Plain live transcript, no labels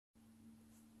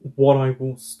what I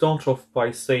will start off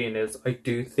by saying is I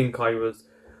do think I was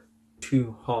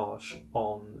too harsh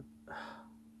on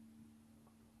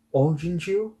Origin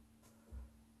Jew,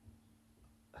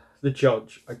 the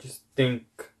judge. I just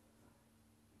think,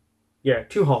 yeah,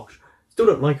 too harsh. Still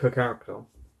don't like her character,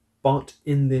 but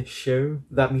in this show,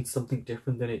 that means something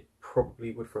different than it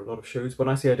probably would for a lot of shows. When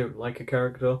I say I don't like a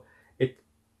character, it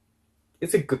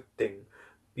it's a good thing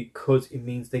because it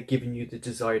means they're giving you the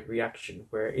desired reaction.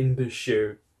 Where in the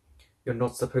show, you're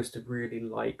not supposed to really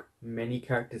like many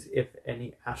characters, if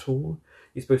any at all.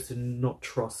 You're supposed to not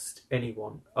trust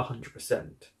anyone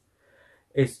 100%.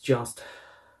 It's just,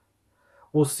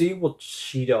 we'll see what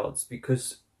she does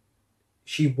because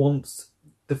she wants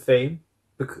the fame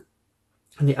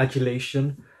and the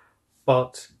adulation,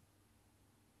 but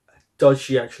does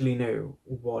she actually know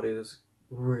what is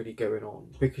really going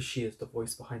on? Because she is the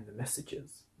voice behind the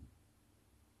messages.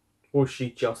 Or is she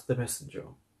just the messenger?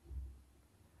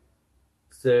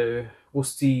 So we'll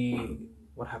see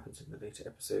what happens in the later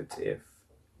episodes if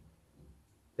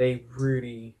they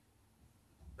really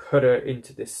put her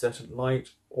into this certain light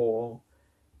or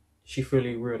she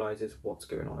fully realizes what's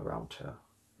going on around her.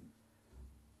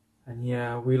 And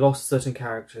yeah, we lost certain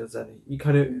characters and you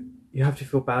have to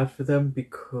feel bad for them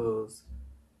because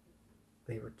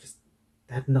they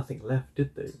had nothing left,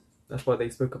 did they? That's why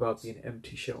they spoke about being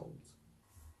empty shells.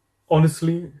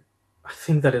 Honestly, I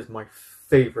think that is my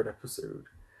favorite episode.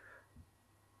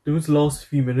 Those last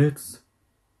few minutes,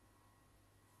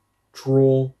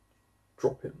 drop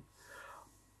in.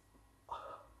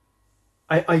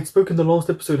 I spoke in the last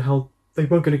episode how they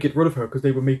weren't going to get rid of her because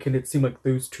they were making it seem like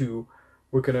those two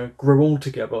were going to grow old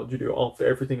together, after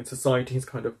everything in society has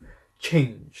kind of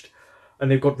changed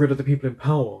and they've got rid of the people in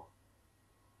power.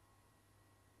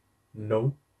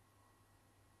 No.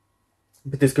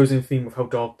 But this goes in theme of how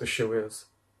dark the show is.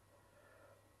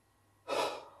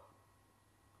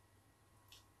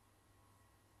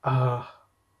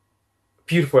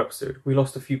 Beautiful episode. We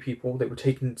lost a few people. They were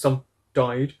taken, some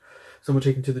died, some were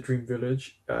taken to the Dream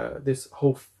Village. This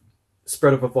whole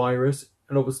spread of a virus,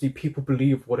 and obviously people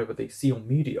believe whatever they see on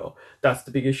media. That's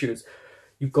the big issue. Is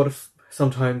you've got to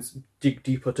sometimes dig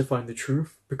deeper to find the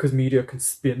truth because media can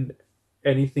spin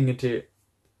anything into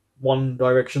one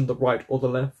direction, the right or the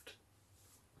left.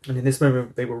 And in this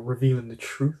moment, they were revealing the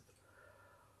truth.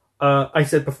 I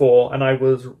said before, and I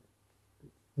was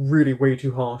really way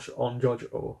too harsh on Judge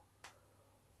O.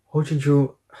 Ho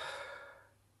Jin-ju,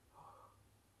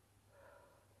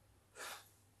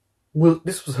 well,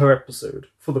 this was her episode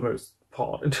for the most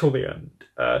part until the end.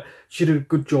 She did a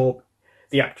good job,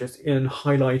 the actress, in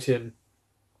highlighting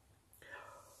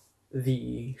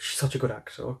she's such a good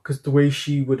actor because the way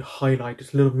she would highlight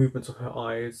just little movements of her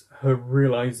eyes, her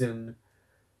realizing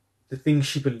the things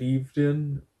she believed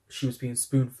in, she was being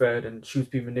spoon-fed and she was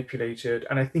being manipulated.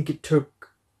 And I think it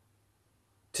took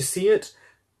to see it,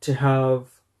 to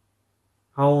have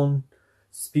Haon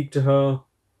speak to her,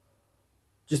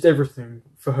 just everything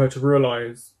for her to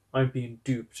realize I'm being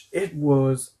duped. It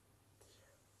was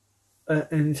an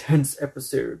intense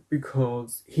episode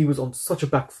because he was on such a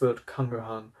back foot, Kang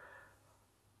Rohan,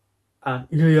 and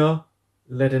Ilya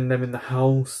letting them in the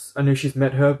house. I know she's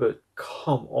met her, but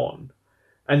come on.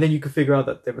 And then you could figure out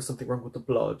that there was something wrong with the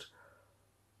blood.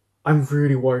 I'm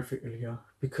really worried for Ilya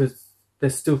because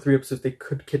there's still 3 episodes they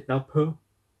could kidnap her.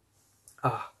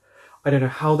 I don't know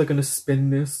how they're going to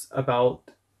spin this about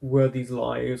were these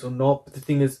lies or not, but the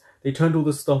thing is, they turned all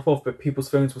this stuff off, but people's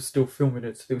phones were still filming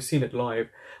it, so they were seeing it live.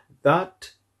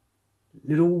 That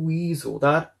little weasel,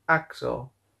 that actor,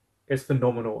 is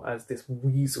phenomenal as this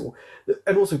weasel.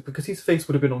 And also, because his face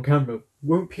would have been on camera,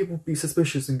 won't people be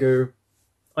suspicious and go,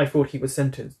 I thought he was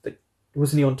sentenced? Like,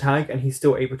 wasn't he on tag and he's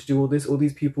still able to do all this? All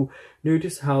these people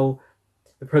notice how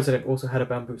the president also had a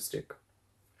bamboo stick.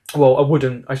 Well,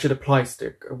 I should apply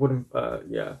stick. A wooden,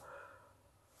 yeah.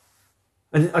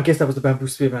 And I guess that was the bamboo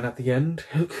spearman at the end.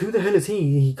 Who the hell is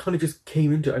he? He kind of just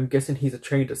came into it. I'm guessing he's a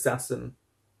trained assassin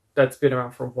that's been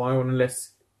around for a while,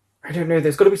 unless, I don't know,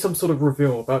 there's got to be some sort of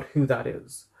reveal about who that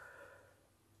is.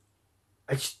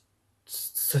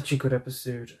 Such a good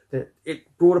episode. That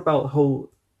it brought about the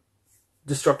whole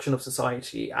destruction of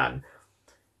society, and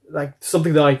like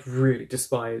something that I really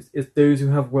despise is those who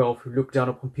have wealth who look down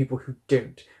upon people who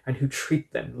don't and who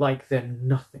treat them like they're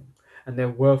nothing and they're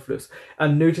worthless.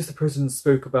 And notice the president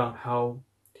spoke about how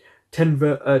 10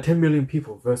 million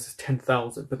people versus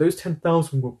 10,000, but those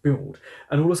 10,000 will build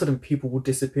and all of a sudden people will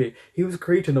disappear. He was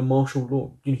creating a martial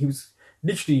law. He was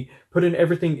literally putting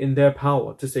everything in their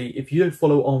power to say, if you don't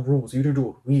follow our rules, you don't do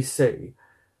what we say,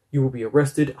 you will be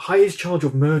arrested. Highest charge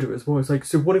of murder as well. It's like,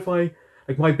 so what if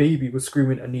my baby was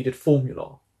screaming and needed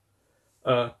formula?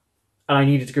 and I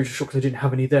needed to go to the shop because I didn't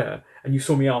have any there, and you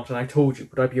saw me out and I told you,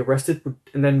 would I be arrested?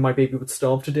 And then my baby would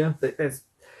starve to death?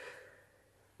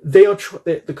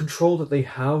 The control that they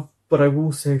have, but I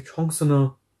will say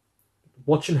Chongsuna,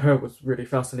 watching her was really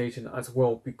fascinating as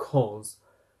well, because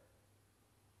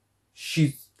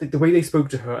she's the way they spoke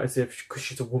to her as if, because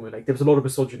she's a woman, like there was a lot of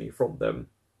misogyny from them,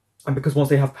 and because once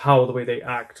they have power, the way they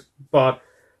act, but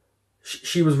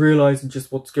she was realizing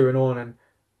just what's going on, and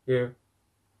you know,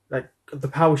 like the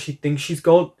power she thinks she's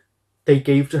got, they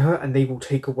gave to her, and they will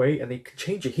take away, and they can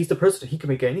change it. He's the president; he can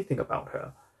make anything about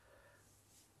her.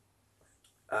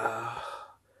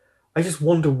 I just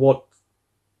wonder what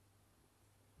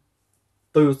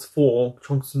those four,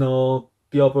 Chongsuna,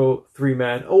 the other three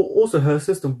men, oh, also her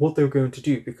sister, what they're going to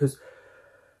do, because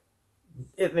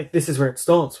this is where it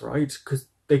starts, right? Because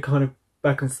they kind of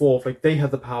back and forth, like they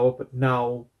had the power, but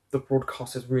now the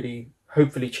broadcast has really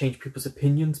hopefully changed people's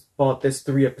opinions. But there's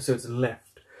 3 episodes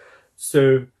left,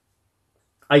 so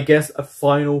I guess a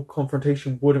final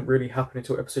confrontation wouldn't really happen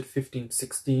until episode 15,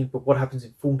 16. But what happens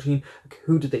in 14? Like,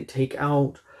 who did they take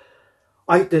out?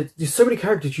 There's so many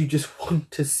characters you just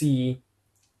want to see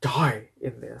die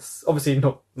in this. Obviously,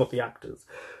 not the actors,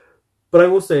 but I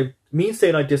will say, me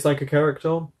saying I dislike a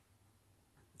character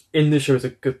in this show is a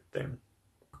good thing,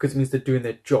 because it means they're doing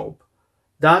their job.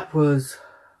 That was,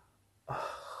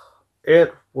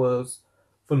 it was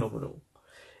phenomenal.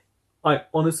 I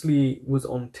honestly was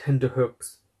on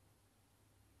tenterhooks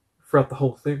throughout the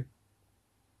whole thing,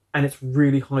 and it's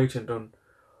really heightened on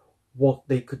what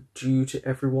they could do to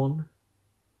everyone,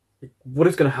 like, what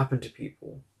is going to happen to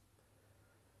people.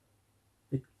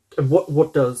 And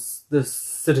what does the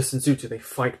citizens do? They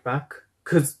fight back?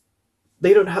 Because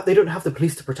they don't have the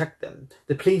police to protect them.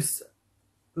 The police,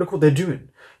 look what they're doing.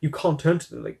 You can't turn to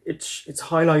them. Like, it's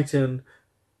highlighting.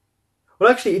 Well,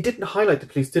 actually, it didn't highlight the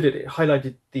police, did it? It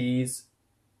highlighted these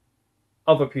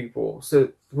other people. So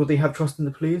will they have trust in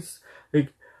the police?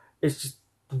 Like, it's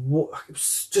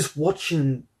just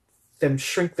watching them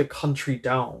shrink the country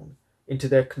down into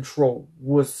their control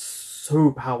was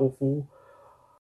so powerful.